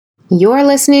You're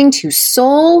listening to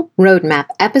Soul Roadmap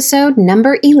episode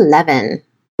number 11.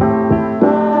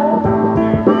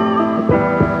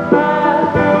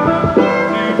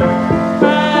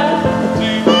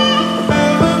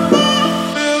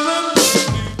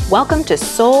 Welcome to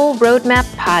Soul Roadmap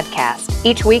Podcast.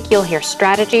 Each week you'll hear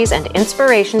strategies and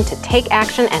inspiration to take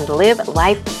action and live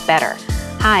life better.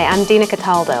 Hi, I'm Dina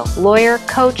Cataldo, lawyer,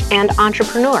 coach, and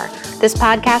entrepreneur. This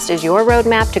podcast is your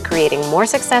roadmap to creating more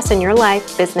success in your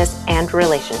life, business, and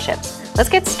relationships. Let's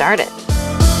get started.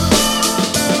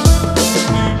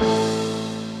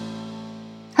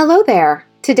 Hello there.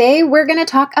 Today we're going to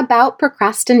talk about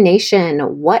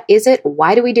procrastination. What is it?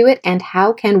 Why do we do it? And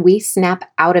how can we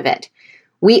snap out of it?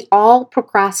 We all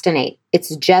procrastinate.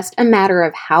 It's just a matter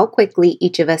of how quickly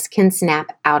each of us can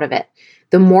snap out of it.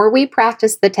 The more we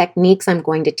practice the techniques I'm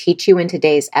going to teach you in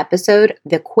today's episode,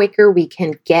 the quicker we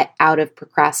can get out of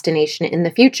procrastination in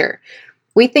the future.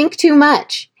 We think too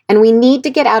much, and we need to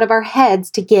get out of our heads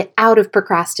to get out of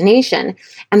procrastination.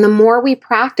 And the more we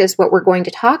practice what we're going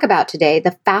to talk about today,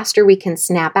 the faster we can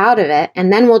snap out of it,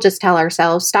 and then we'll just tell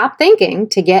ourselves, stop thinking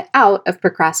to get out of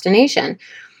procrastination.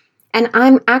 And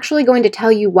I'm actually going to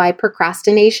tell you why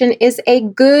procrastination is a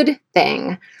good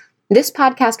thing. This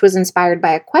podcast was inspired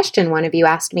by a question one of you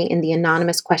asked me in the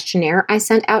anonymous questionnaire I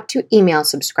sent out to email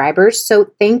subscribers,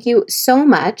 so thank you so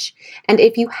much. And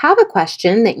if you have a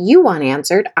question that you want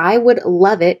answered, I would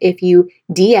love it if you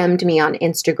DM'd me on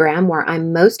Instagram, where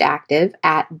I'm most active,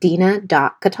 at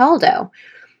dina.cataldo.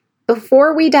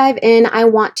 Before we dive in, I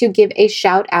want to give a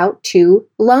shout out to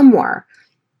Lumwar.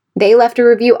 They left a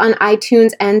review on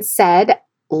iTunes and said,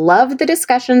 "Love the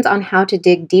discussions on how to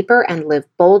dig deeper and live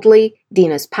boldly.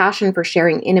 Dina's passion for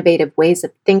sharing innovative ways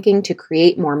of thinking to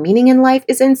create more meaning in life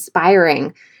is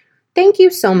inspiring." Thank you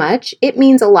so much. It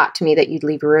means a lot to me that you'd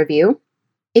leave a review.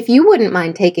 If you wouldn't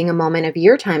mind taking a moment of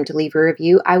your time to leave a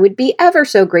review, I would be ever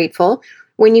so grateful.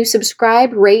 When you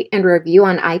subscribe, rate, and review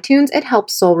on iTunes, it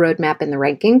helps Soul Roadmap in the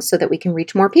rankings so that we can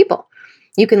reach more people.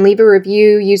 You can leave a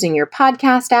review using your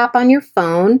podcast app on your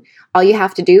phone. All you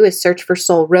have to do is search for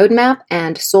Soul Roadmap,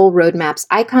 and Soul Roadmap's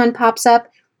icon pops up.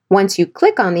 Once you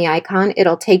click on the icon,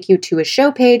 it'll take you to a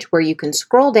show page where you can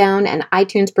scroll down, and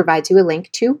iTunes provides you a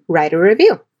link to write a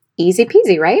review. Easy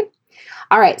peasy, right?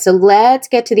 All right, so let's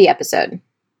get to the episode.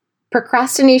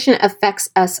 Procrastination affects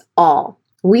us all.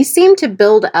 We seem to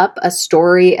build up a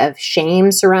story of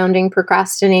shame surrounding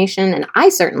procrastination, and I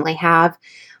certainly have.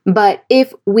 But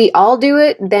if we all do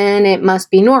it, then it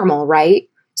must be normal, right?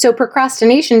 So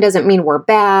procrastination doesn't mean we're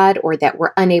bad or that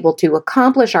we're unable to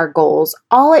accomplish our goals.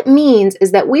 All it means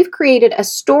is that we've created a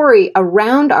story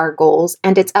around our goals,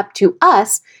 and it's up to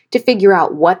us to figure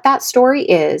out what that story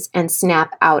is and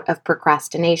snap out of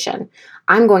procrastination.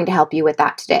 I'm going to help you with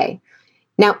that today.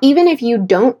 Now, even if you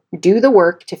don't do the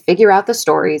work to figure out the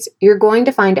stories, you're going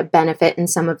to find a benefit in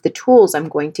some of the tools I'm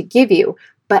going to give you.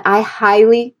 But I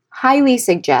highly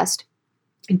suggest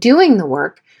doing the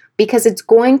work, because it's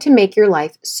going to make your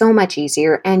life so much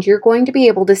easier, and you're going to be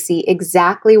able to see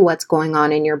exactly what's going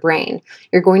on in your brain.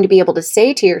 You're going to be able to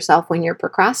say to yourself when you're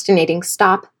procrastinating,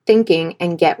 stop thinking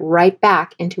and get right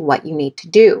back into what you need to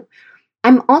do.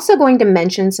 I'm also going to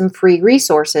mention some free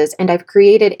resources, and I've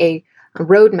created a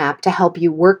roadmap to help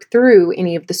you work through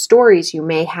any of the stories you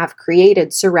may have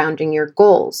created surrounding your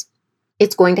goals.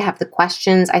 It's going to have the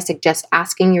questions I suggest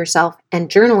asking yourself and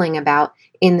journaling about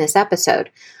in this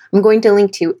episode. I'm going to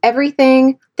link to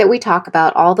everything that we talk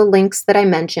about, all the links that I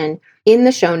mentioned in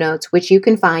the show notes, which you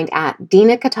can find at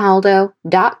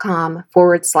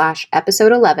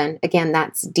dinacataldo.com/episode 11. Again,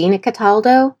 that's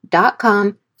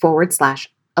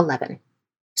dinacataldo.com/11.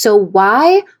 So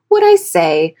why would I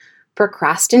say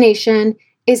procrastination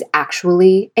is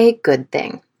actually a good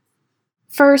thing?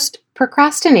 First,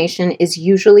 procrastination is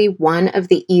usually one of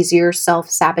the easier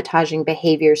self-sabotaging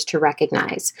behaviors to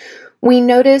recognize. We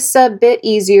notice a bit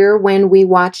easier when we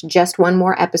watch just one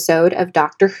more episode of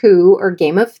Doctor Who or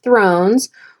Game of Thrones,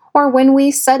 or when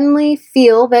we suddenly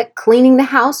feel that cleaning the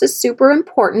house is super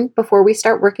important before we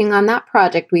start working on that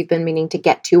project we've been meaning to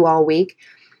get to all week,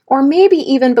 or maybe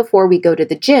even before we go to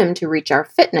the gym to reach our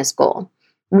fitness goal.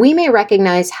 We may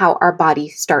recognize how our body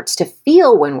starts to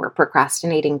feel when we're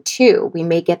procrastinating too. We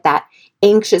may get that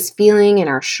anxious feeling in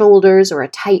our shoulders or a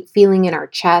tight feeling in our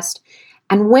chest.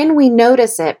 And when we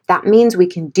notice it, that means we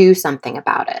can do something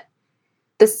about it.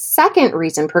 The second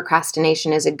reason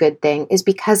procrastination is a good thing is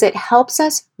because it helps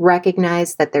us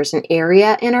recognize that there's an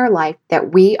area in our life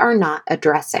that we are not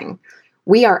addressing.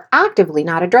 We are actively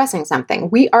not addressing something.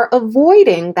 We are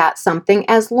avoiding that something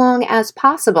as long as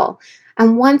possible.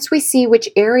 And once we see which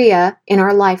area in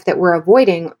our life that we're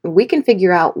avoiding, we can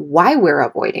figure out why we're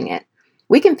avoiding it.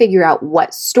 we can figure out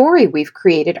what story we've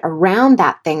created around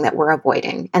that thing that we're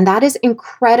avoiding. And that is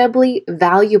incredibly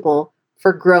valuable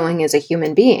for growing as a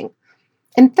human being.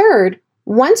 And third,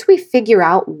 once we figure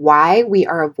out why we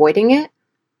are avoiding it,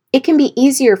 it can be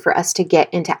easier for us to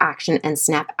get into action and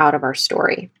snap out of our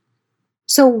story.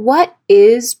 So what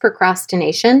is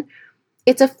procrastination?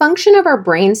 It's a function of our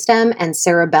brainstem and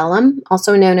cerebellum,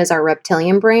 also known as our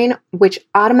reptilian brain, which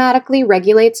automatically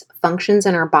regulates functions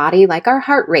in our body like our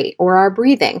heart rate or our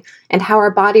breathing and how our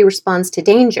body responds to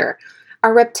danger.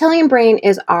 Our reptilian brain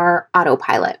is our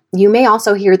autopilot. You may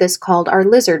also hear this called our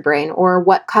lizard brain, or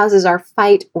what causes our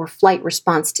fight or flight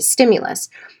response to stimulus.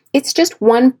 It's just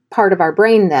one part of our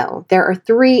brain, though. There are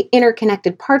 3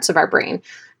 interconnected parts of our brain.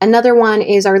 Another one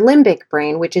is our limbic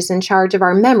brain, which is in charge of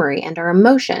our memory and our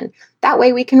emotion. That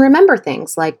way we can remember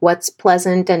things like what's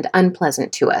pleasant and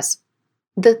unpleasant to us.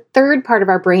 The third part of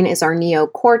our brain is our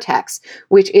neocortex,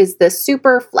 which is the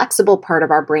super flexible part of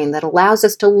our brain that allows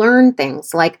us to learn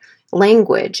things like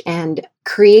language and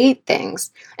create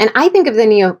things. And I think of the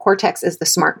neocortex as the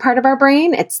smart part of our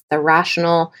brain. It's the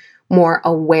rational, more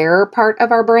aware part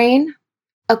of our brain.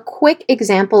 A quick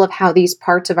example of how these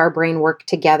parts of our brain work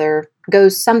together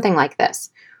goes something like this.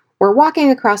 We're walking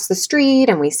across the street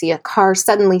and we see a car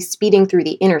suddenly speeding through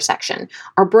the intersection.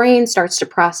 Our brain starts to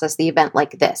process the event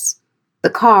like this. The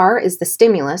car is the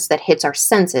stimulus that hits our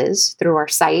senses through our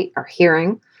sight, our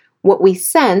hearing. What we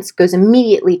sense goes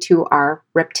immediately to our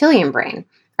reptilian brain.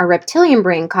 Our reptilian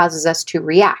brain causes us to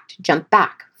react, jump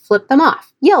back, flip them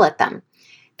off, yell at them.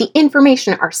 The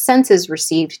information our senses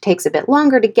received takes a bit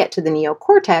longer to get to the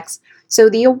neocortex, so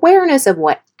the awareness of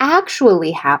what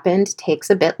actually happened takes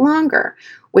a bit longer.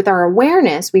 With our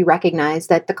awareness, we recognize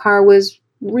that the car was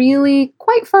really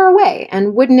quite far away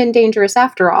and wouldn't endanger us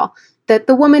after all, that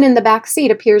the woman in the back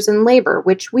seat appears in labor,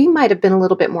 which we might have been a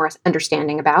little bit more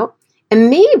understanding about,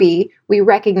 and maybe we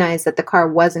recognize that the car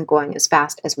wasn't going as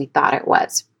fast as we thought it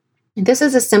was. This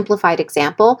is a simplified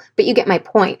example, but you get my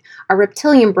point. Our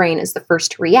reptilian brain is the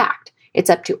first to react. It's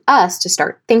up to us to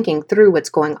start thinking through what's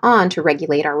going on to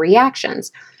regulate our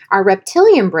reactions. Our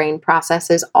reptilian brain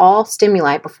processes all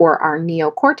stimuli before our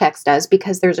neocortex does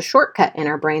because there's a shortcut in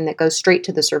our brain that goes straight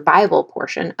to the survival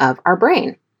portion of our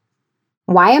brain.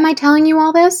 Why am I telling you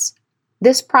all this?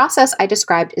 This process I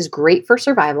described is great for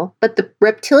survival, but the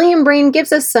reptilian brain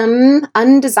gives us some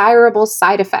undesirable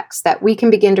side effects that we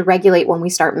can begin to regulate when we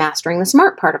start mastering the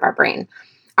smart part of our brain.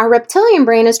 Our reptilian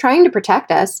brain is trying to protect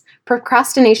us.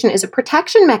 Procrastination is a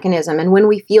protection mechanism, and when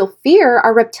we feel fear,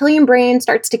 our reptilian brain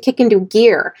starts to kick into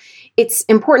gear. It's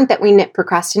important that we nip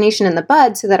procrastination in the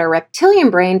bud so that our reptilian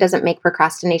brain doesn't make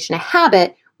procrastination a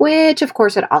habit, which of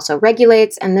course it also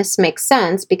regulates, and this makes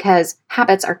sense because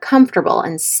habits are comfortable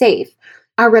and safe.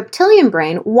 Our reptilian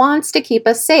brain wants to keep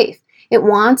us safe. It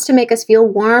wants to make us feel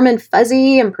warm and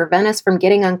fuzzy and prevent us from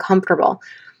getting uncomfortable.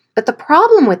 But the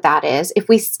problem with that is, if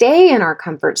we stay in our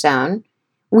comfort zone,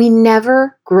 we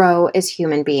never grow as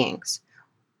human beings.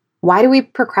 Why do we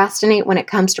procrastinate when it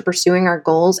comes to pursuing our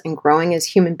goals and growing as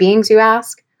human beings, you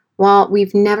ask? Well,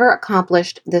 we've never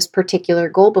accomplished this particular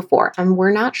goal before, and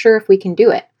we're not sure if we can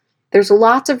do it. There's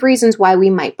lots of reasons why we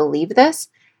might believe this,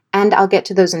 and I'll get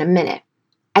to those in a minute.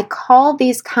 I call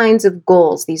these kinds of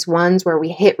goals, these ones where we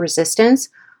hit resistance,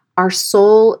 our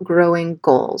soul-growing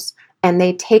goals, and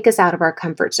they take us out of our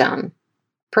comfort zone.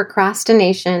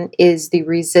 Procrastination is the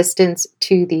resistance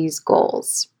to these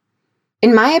goals.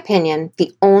 In my opinion,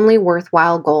 the only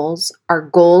worthwhile goals are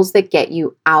goals that get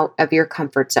you out of your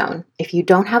comfort zone. If you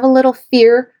don't have a little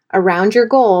fear around your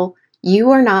goal,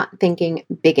 you are not thinking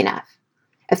big enough.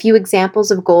 A few examples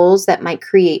of goals that might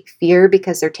create fear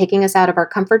because they're taking us out of our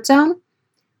comfort zone: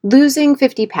 losing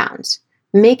 50 pounds,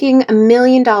 making $1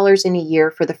 million in a year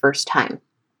for the first time,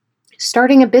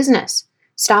 starting a business,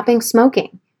 stopping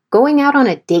smoking, going out on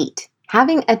a date,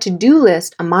 having a to-do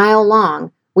list a mile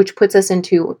long, which puts us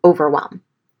into overwhelm.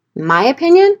 My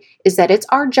opinion is that it's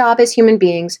our job as human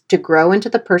beings to grow into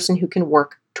the person who can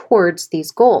work towards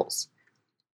these goals.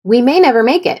 We may never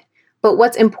make it, but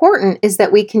what's important is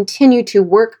that we continue to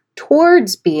work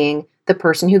towards being the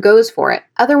person who goes for it.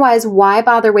 Otherwise, why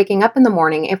bother waking up in the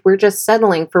morning if we're just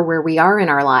settling for where we are in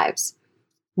our lives?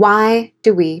 Why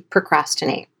do we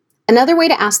procrastinate? Another way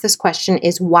to ask this question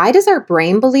is, why does our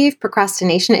brain believe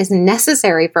procrastination is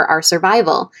necessary for our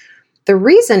survival? The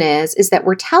reason is that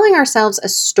we're telling ourselves a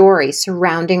story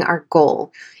surrounding our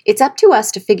goal. It's up to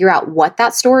us to figure out what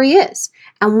that story is.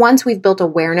 And once we've built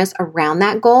awareness around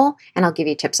that goal, and I'll give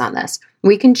you tips on this,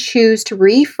 we can choose to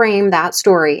reframe that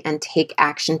story and take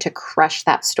action to crush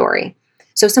that story.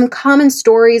 So some common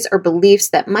stories or beliefs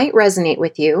that might resonate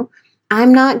with you.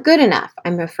 I'm not good enough.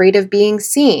 I'm afraid of being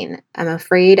seen. I'm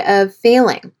afraid of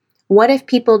failing. What if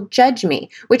people judge me?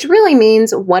 Which really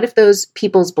means, what if those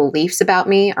people's beliefs about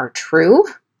me are true?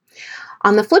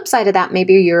 On the flip side of that,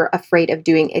 maybe you're afraid of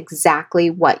doing exactly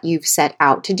what you've set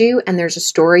out to do, and there's a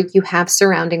story you have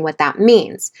surrounding what that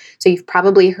means. So you've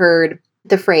probably heard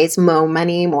the phrase, more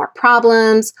money, more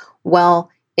problems.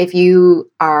 Well, if you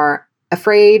are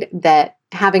afraid that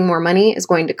having more money is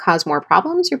going to cause more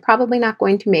problems, you're probably not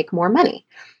going to make more money.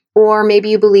 Or maybe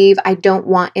you believe, I don't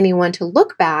want anyone to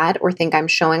look bad or think I'm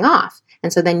showing off.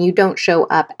 And so then you don't show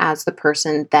up as the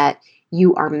person that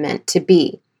you are meant to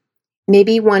be.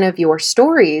 Maybe one of your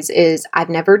stories is, I've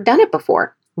never done it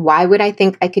before. Why would I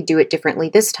think I could do it differently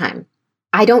this time?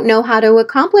 I don't know how to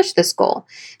accomplish this goal.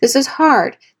 This is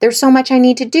hard. There's so much I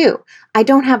need to do. I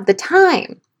don't have the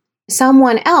time.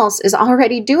 Someone else is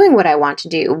already doing what I want to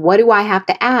do. What do I have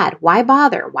to add? Why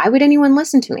bother? Why would anyone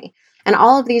listen to me? And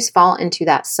all of these fall into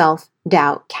that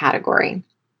self-doubt category.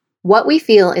 What we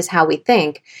feel is how we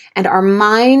think, and our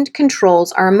mind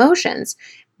controls our emotions,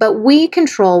 but we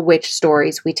control which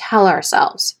stories we tell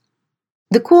ourselves.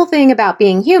 The cool thing about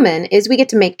being human is we get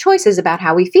to make choices about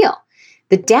how we feel.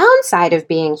 The downside of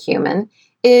being human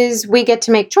is we get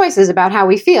to make choices about how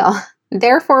we feel.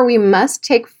 Therefore, we must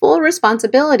take full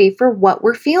responsibility for what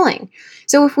we're feeling.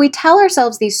 So if we tell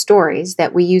ourselves these stories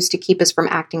that we use to keep us from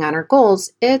acting on our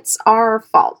goals, it's our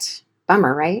fault.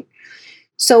 Bummer, right?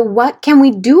 So what can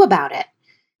we do about it?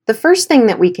 The first thing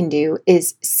that we can do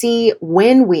is see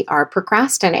when we are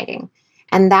procrastinating,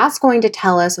 and that's going to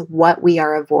tell us what we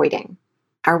are avoiding.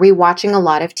 Are we watching a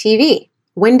lot of TV?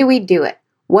 When do we do it?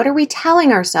 What are we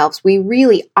telling ourselves we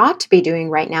really ought to be doing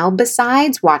right now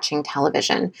besides watching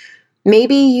television?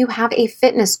 Maybe you have a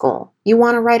fitness goal. You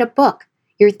want to write a book.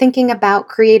 You're thinking about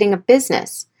creating a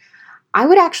business. I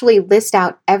would actually list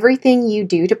out everything you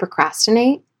do to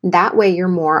procrastinate. That way you're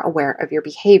more aware of your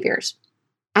behaviors.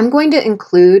 I'm going to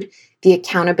include the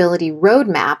accountability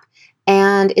roadmap,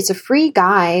 and it's a free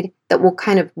guide that will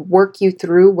kind of work you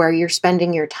through where you're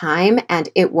spending your time, and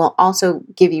it will also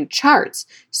give you charts.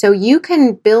 So you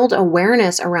can build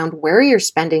awareness around where you're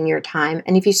spending your time,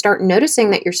 and if you start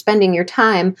noticing that you're spending your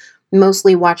time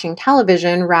mostly watching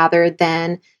television rather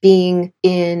than being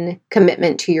in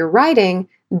commitment to your writing,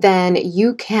 then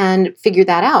you can figure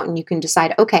that out and you can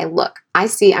decide, okay, look, I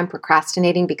see I'm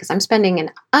procrastinating because I'm spending an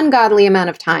ungodly amount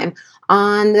of time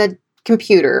on the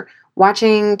computer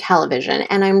watching television,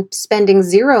 and I'm spending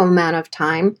zero amount of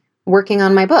time working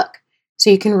on my book. So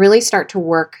you can really start to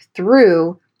work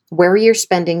through where you're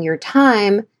spending your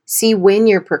time, see when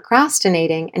you're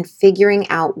procrastinating, and figuring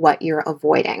out what you're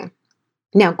avoiding.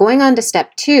 Now, going on to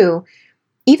step 2,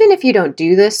 even if you don't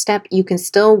do this step, you can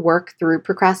still work through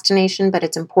procrastination, but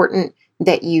it's important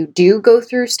that you do go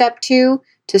through step 2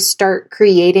 to start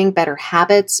creating better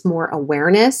habits, more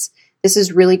awareness. This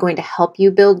is really going to help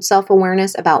you build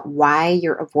self-awareness about why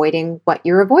you're avoiding what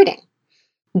you're avoiding.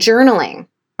 Journaling,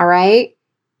 all right?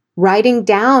 Writing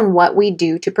down what we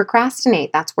do to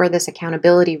procrastinate. That's where this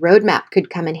accountability roadmap could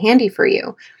come in handy for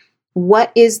you.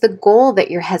 What is the goal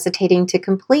that you're hesitating to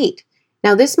complete?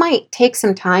 Now, this might take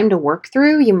some time to work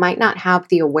through. You might not have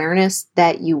the awareness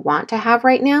that you want to have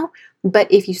right now,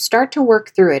 but if you start to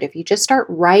work through it, if you just start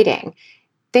writing,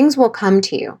 things will come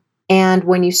to you. And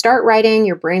when you start writing,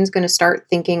 your brain's going to start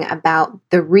thinking about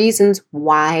the reasons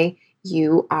why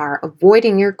you are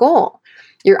avoiding your goal.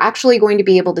 You're actually going to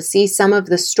be able to see some of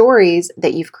the stories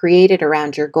that you've created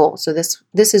around your goal. So this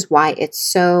is why it's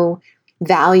so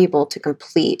valuable to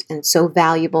complete and so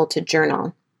valuable to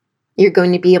journal. You're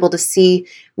going to be able to see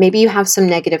maybe you have some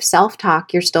negative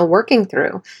self-talk you're still working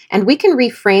through. And we can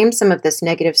reframe some of this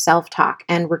negative self-talk,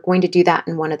 and we're going to do that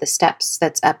in one of the steps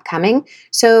that's upcoming.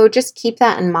 So just keep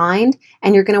that in mind,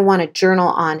 and you're going to want to journal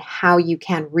on how you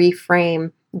can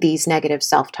reframe these negative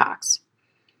self-talks.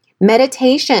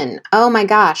 Meditation. Oh my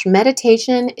gosh,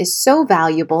 meditation is so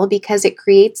valuable because it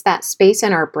creates that space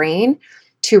in our brain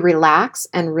to relax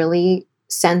and really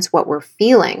sense what we're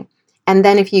feeling. And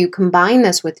then if you combine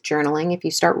this with journaling, if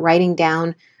you start writing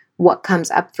down what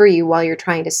comes up for you while you're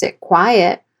trying to sit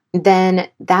quiet, then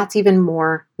that's even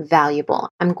more valuable.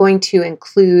 I'm going to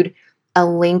include a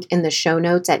link in the show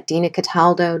notes at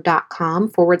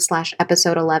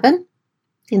dinacataldo.com/episode 11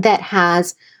 that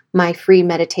has my free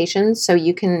meditations. So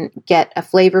you can get a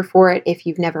flavor for it if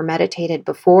you've never meditated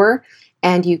before,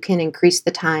 and you can increase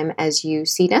the time as you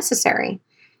see necessary.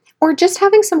 Or just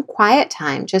having some quiet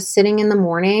time, just sitting in the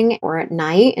morning or at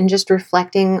night and just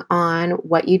reflecting on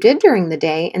what you did during the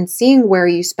day and seeing where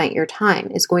you spent your time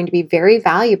is going to be very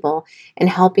valuable in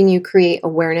helping you create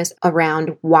awareness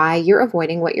around why you're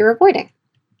avoiding what you're avoiding.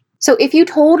 So if you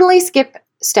totally skip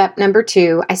step number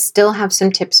 2, I still have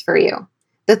some tips for you.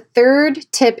 The third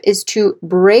tip is to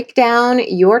break down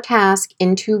your task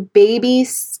into baby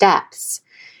steps.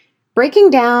 Breaking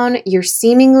down your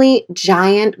seemingly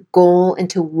giant goal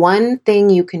into one thing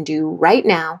you can do right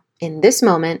now in this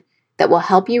moment that will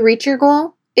help you reach your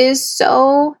goal is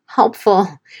so helpful,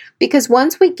 because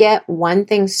once we get one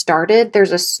thing started,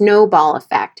 there's a snowball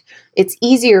effect. It's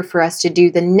easier for us to do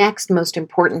the next most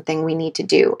important thing we need to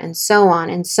do, and so on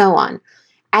and so on.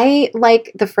 I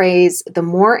like the phrase, the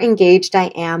more engaged I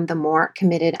am, the more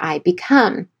committed I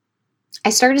become. I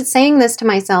started saying this to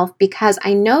myself because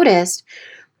I noticed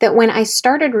that when I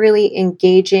started really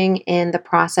engaging in the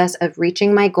process of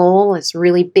reaching my goal, this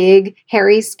really big,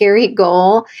 hairy, scary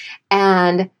goal,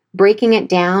 and breaking it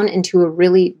down into a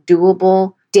really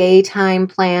doable daytime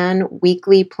plan,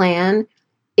 weekly plan,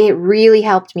 it really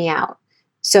helped me out.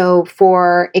 So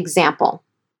for example,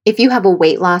 if you have a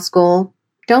weight loss goal,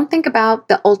 don't think about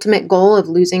the ultimate goal of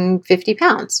losing 50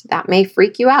 pounds. That may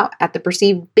freak you out at the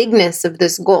perceived bigness of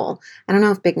this goal. I don't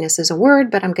know if bigness is a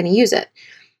word, but I'm going to use it.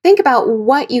 Think about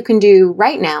what you can do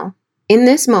right now in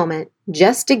this moment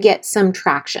just to get some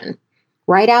traction.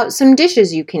 Write out some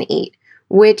dishes you can eat,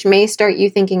 which may start you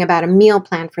thinking about a meal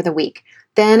plan for the week,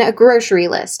 then a grocery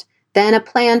list, then a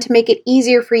plan to make it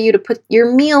easier for you to put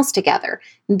your meals together.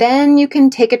 Then you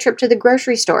can take a trip to the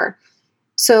grocery store.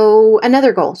 So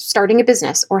another goal, starting a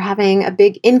business or having a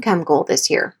big income goal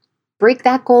this year. Break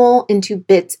that goal into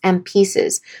bits and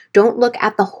pieces. Don't look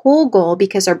at the whole goal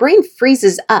because our brain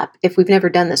freezes up if we've never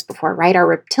done this before, right? Our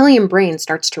reptilian brain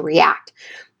starts to react.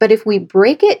 But if we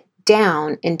break it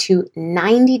down into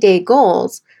 90-day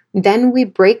goals, then we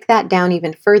break that down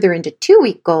even further into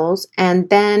 2-week goals. And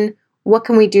then what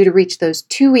can we do to reach those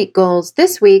 2-week goals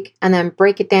this week? And then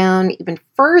break it down even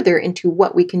further into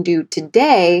what we can do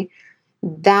today.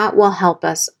 That will help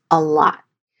us a lot.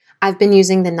 I've been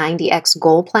using the 90X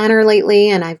Goal Planner lately,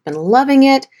 and I've been loving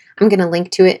it. I'm going to link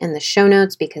to it in the show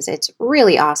notes because it's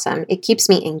really awesome. It keeps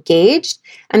me engaged,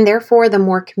 and therefore the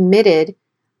more committed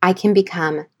I can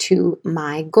become to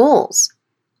my goals.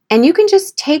 And you can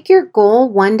just take your goal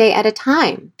one day at a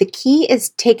time. The key is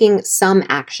taking some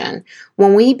action.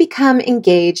 When we become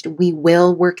engaged, we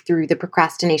will work through the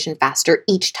procrastination faster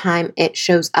each time it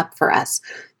shows up for us.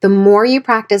 The more you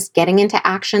practice getting into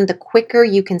action, the quicker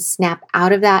you can snap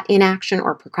out of that inaction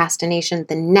or procrastination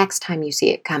the next time you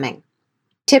see it coming.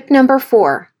 Tip number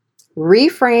 4,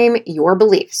 reframe your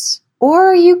beliefs.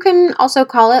 Or you can also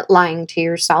call it lying to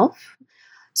yourself.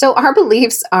 So our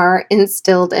beliefs are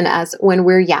instilled in us when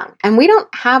we're young, and we don't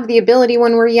have the ability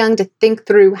when we're young to think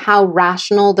through how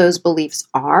rational those beliefs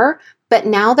are, but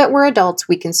now that we're adults,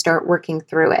 we can start working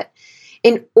through it.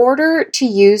 In order to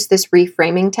use this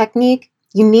reframing technique,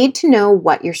 you need to know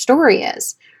what your story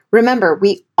is. Remember,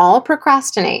 we all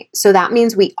procrastinate, so that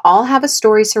means we all have a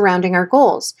story surrounding our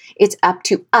goals. It's up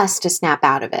to us to snap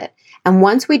out of it. And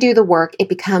once we do the work, it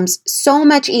becomes so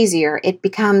much easier. It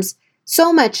becomes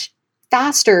so much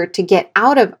faster to get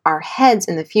out of our heads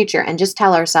in the future and just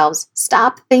tell ourselves,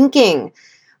 stop thinking.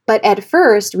 But at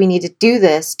first, we need to do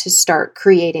this to start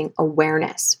creating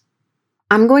awareness.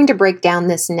 I'm going to break down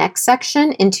this next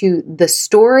section into the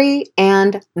story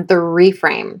and the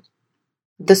reframe.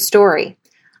 The story.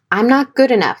 I'm not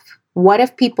good enough. What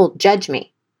if people judge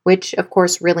me? Which, of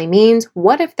course, really means,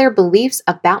 what if their beliefs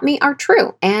about me are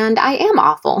true and I am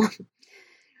awful?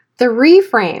 The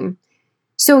reframe.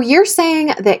 So you're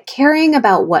saying that caring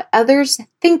about what others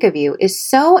think of you is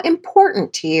so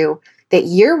important to you that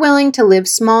you're willing to live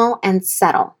small and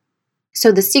settle.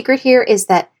 So the secret here is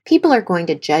that people are going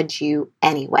to judge you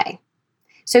anyway.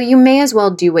 So you may as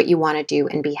well do what you want to do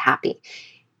and be happy.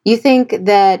 You think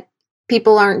that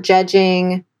people aren't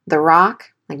judging The Rock,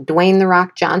 like Dwayne The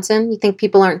Rock Johnson? You think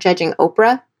people aren't judging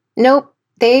Oprah? Nope,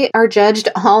 they are judged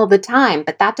all the time,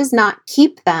 but that does not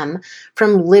keep them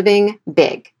from living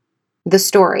big. The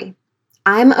story.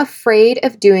 I'm afraid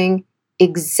of doing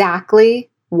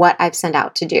exactly what I've sent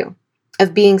out to do,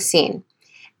 of being seen.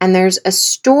 And there's a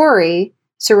story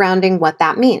surrounding what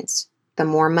that means. The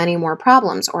more money, more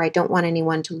problems, or I don't want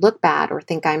anyone to look bad or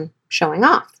think I'm showing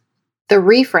off. The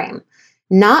reframe.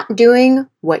 Not doing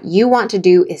what you want to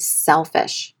do is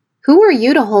selfish. Who are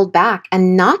you to hold back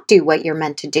and not do what you're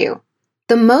meant to do?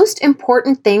 The most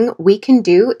important thing we can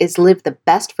do is live the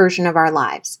best version of our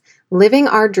lives. Living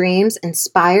our dreams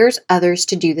inspires others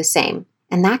to do the same,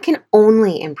 and that can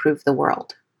only improve the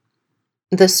world.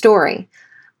 The story.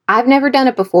 I've never done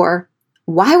it before.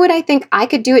 Why would I think I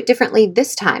could do it differently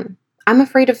this time? I'm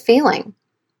afraid of failing.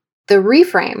 The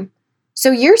reframe.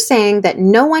 So you're saying that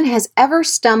no one has ever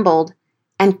stumbled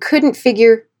and couldn't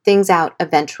figure things out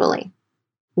eventually.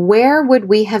 Where would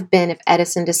we have been if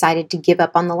Edison decided to give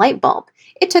up on the light bulb?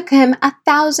 It took him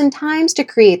 1,000 times to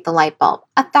create the light bulb,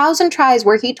 1,000 tries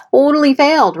where he totally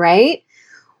failed, right?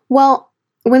 Well,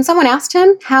 when someone asked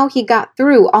him how he got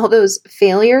through all those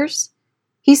failures,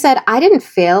 he said, I didn't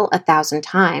fail 1,000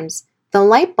 times. The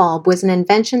light bulb was an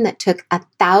invention that took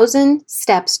 1,000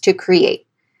 steps to create.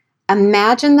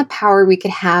 Imagine the power we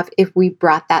could have if we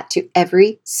brought that to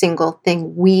every single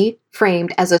thing we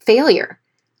framed as a failure.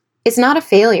 It's not a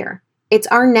failure. It's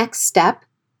our next step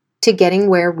to getting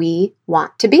where we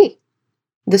want to be.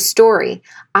 The story.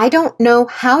 I don't know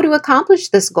how to accomplish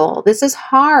this goal. This is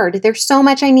hard. There's so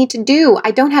much I need to do.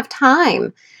 I don't have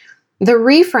time. The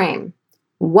reframe.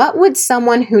 What would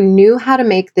someone who knew how to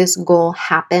make this goal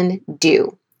happen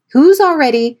do? Who's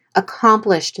already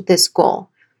accomplished this goal?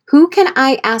 Who can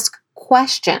I ask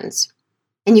questions?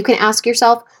 And you can ask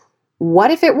yourself,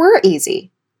 what if it were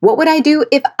easy? What would I do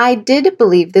if I did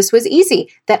believe this was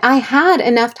easy, that I had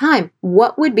enough time?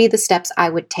 What would be the steps I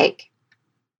would take?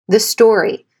 The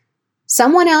story.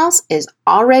 Someone else is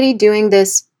already doing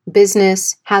this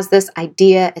business, has this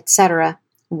idea, etc.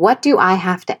 What do I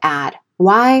have to add?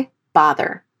 Why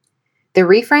bother? The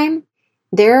reframe.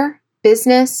 Their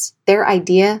business, their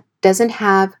idea doesn't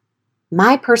have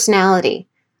my personality.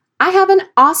 I have an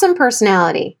awesome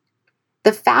personality.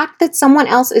 The fact that someone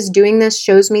else is doing this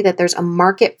shows me that there's a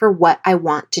market for what I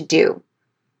want to do.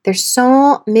 There's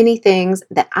so many things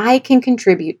that I can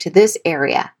contribute to this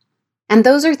area. And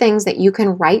those are things that you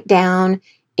can write down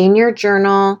in your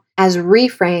journal as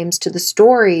reframes to the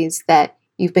stories that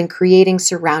you've been creating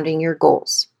surrounding your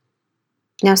goals.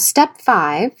 Now, step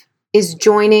 5 is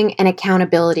joining an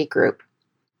accountability group.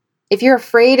 If you're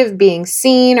afraid of being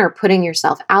seen or putting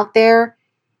yourself out there,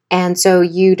 and so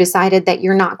you decided that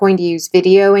you're not going to use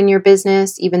video in your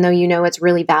business, even though you know it's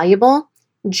really valuable,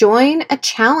 join a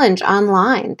challenge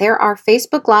online. There are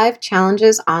Facebook Live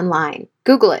challenges online.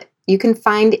 Google it. You can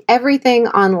find everything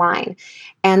online.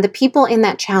 And the people in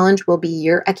that challenge will be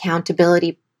your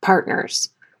accountability partners.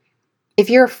 If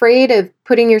you're afraid of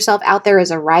putting yourself out there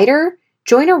as a writer,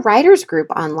 join a writer's group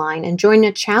online and join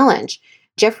a challenge.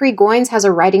 Jeffrey Goins has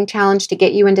a writing challenge to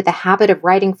get you into the habit of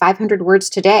writing 500 words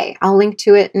today. I'll link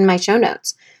to it in my show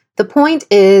notes. The point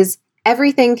is,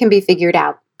 everything can be figured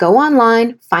out. Go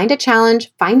online, find a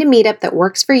challenge, find a meetup that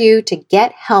works for you to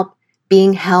get help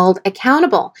being held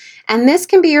accountable. And this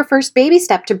can be your first baby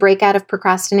step to break out of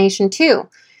procrastination too.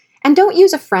 And don't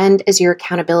use a friend as your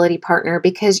accountability partner,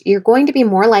 because you're going to be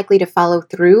more likely to follow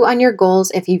through on your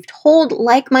goals if you've told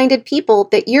like-minded people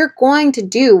that you're going to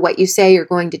do what you say you're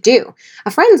going to do. A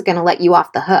friend's going to let you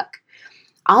off the hook.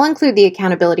 I'll include the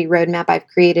accountability roadmap I've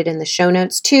created in the show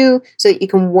notes too, so that you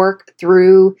can work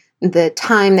through the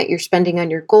time that you're spending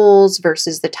on your goals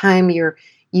versus the time you're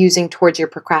using towards your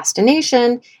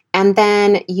procrastination. And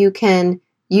then you can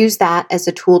use that as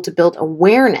a tool to build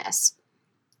awareness.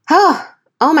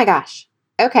 Oh my gosh.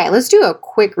 Okay, let's do a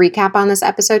quick recap on this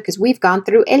episode because we've gone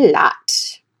through a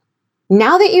lot.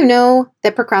 Now that you know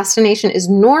that procrastination is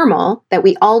normal, that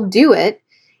we all do it,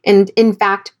 and in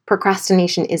fact,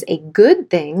 procrastination is a good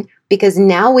thing because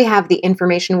now we have the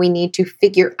information we need to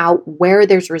figure out where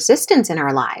there's resistance in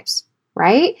our lives,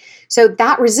 right? So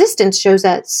that resistance shows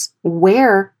us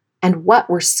where and what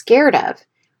we're scared of,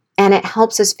 and it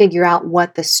helps us figure out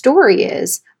what the story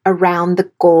is around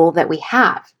the goal that we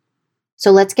have. So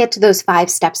let's get to those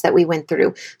 5 steps that we went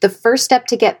through. The first step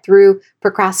to get through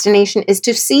procrastination is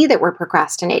to see that we're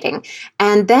procrastinating.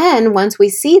 And then once we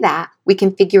see that, we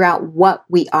can figure out what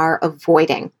we are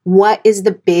avoiding. What is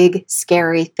the big,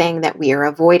 scary thing that we are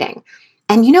avoiding?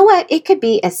 And you know what? It could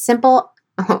be as simple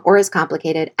or as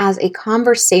complicated as a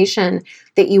conversation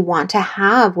that you want to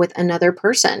have with another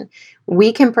person.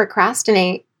 We can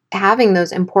procrastinate having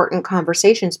those important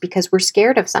conversations because we're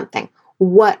scared of something.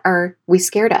 What are we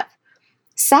scared of?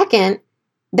 Second,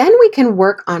 then we can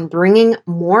work on bringing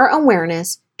more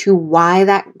awareness to why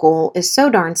that goal is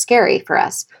so darn scary for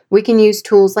us. We can use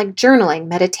tools like journaling,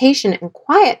 meditation, and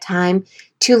quiet time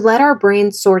to let our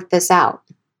brain sort this out.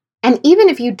 And even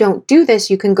if you don't do this,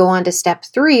 you can go on to step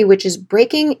 3, which is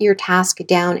breaking your task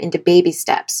down into baby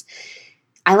steps.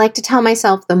 I like to tell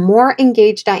myself the more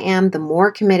engaged I am, the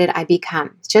more committed I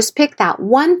become. Just pick that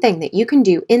one thing that you can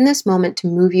do in this moment to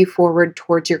move you forward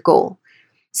towards your goal.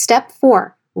 Step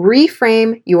 4,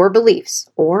 reframe your beliefs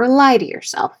or lie to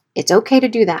yourself. It's okay to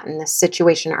do that in this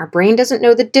situation. Our brain doesn't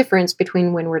know the difference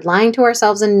between when we're lying to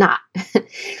ourselves and not.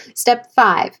 Step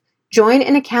 5, join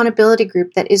an accountability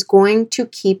group that is going to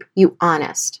keep you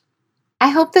honest. I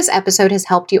hope this episode has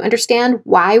helped you understand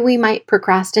why we might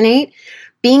procrastinate.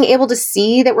 Being able to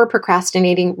see that we're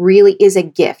procrastinating really is a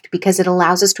gift because it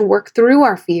allows us to work through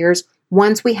our fears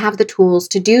once we have the tools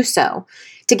to do so.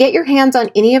 To get your hands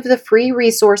on any of the free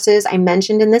resources I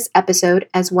mentioned in this episode,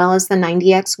 as well as the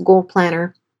 90X Goal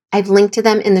Planner, I've linked to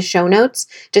them in the show notes.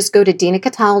 Just go to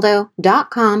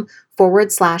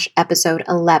dinacataldo.com/episode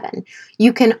 11.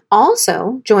 You can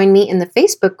also join me in the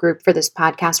Facebook group for this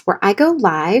podcast, where I go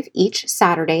live each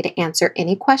Saturday to answer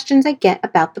any questions I get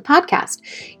about the podcast.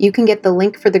 You can get the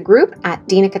link for the group at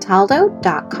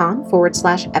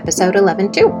dinacataldo.com/episode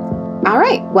 11 too. All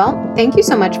right. Well, thank you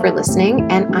so much for listening,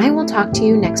 and I will talk to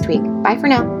you next week. Bye for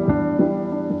now.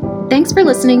 Thanks for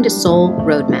listening to Soul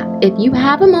Roadmap. If you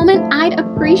have a moment, I'd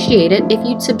appreciate it if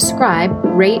you'd subscribe,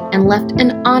 rate, and left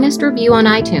an honest review on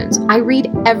iTunes. I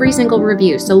read every single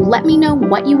review, so let me know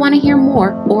what you want to hear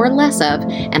more or less of,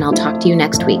 and I'll talk to you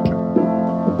next week.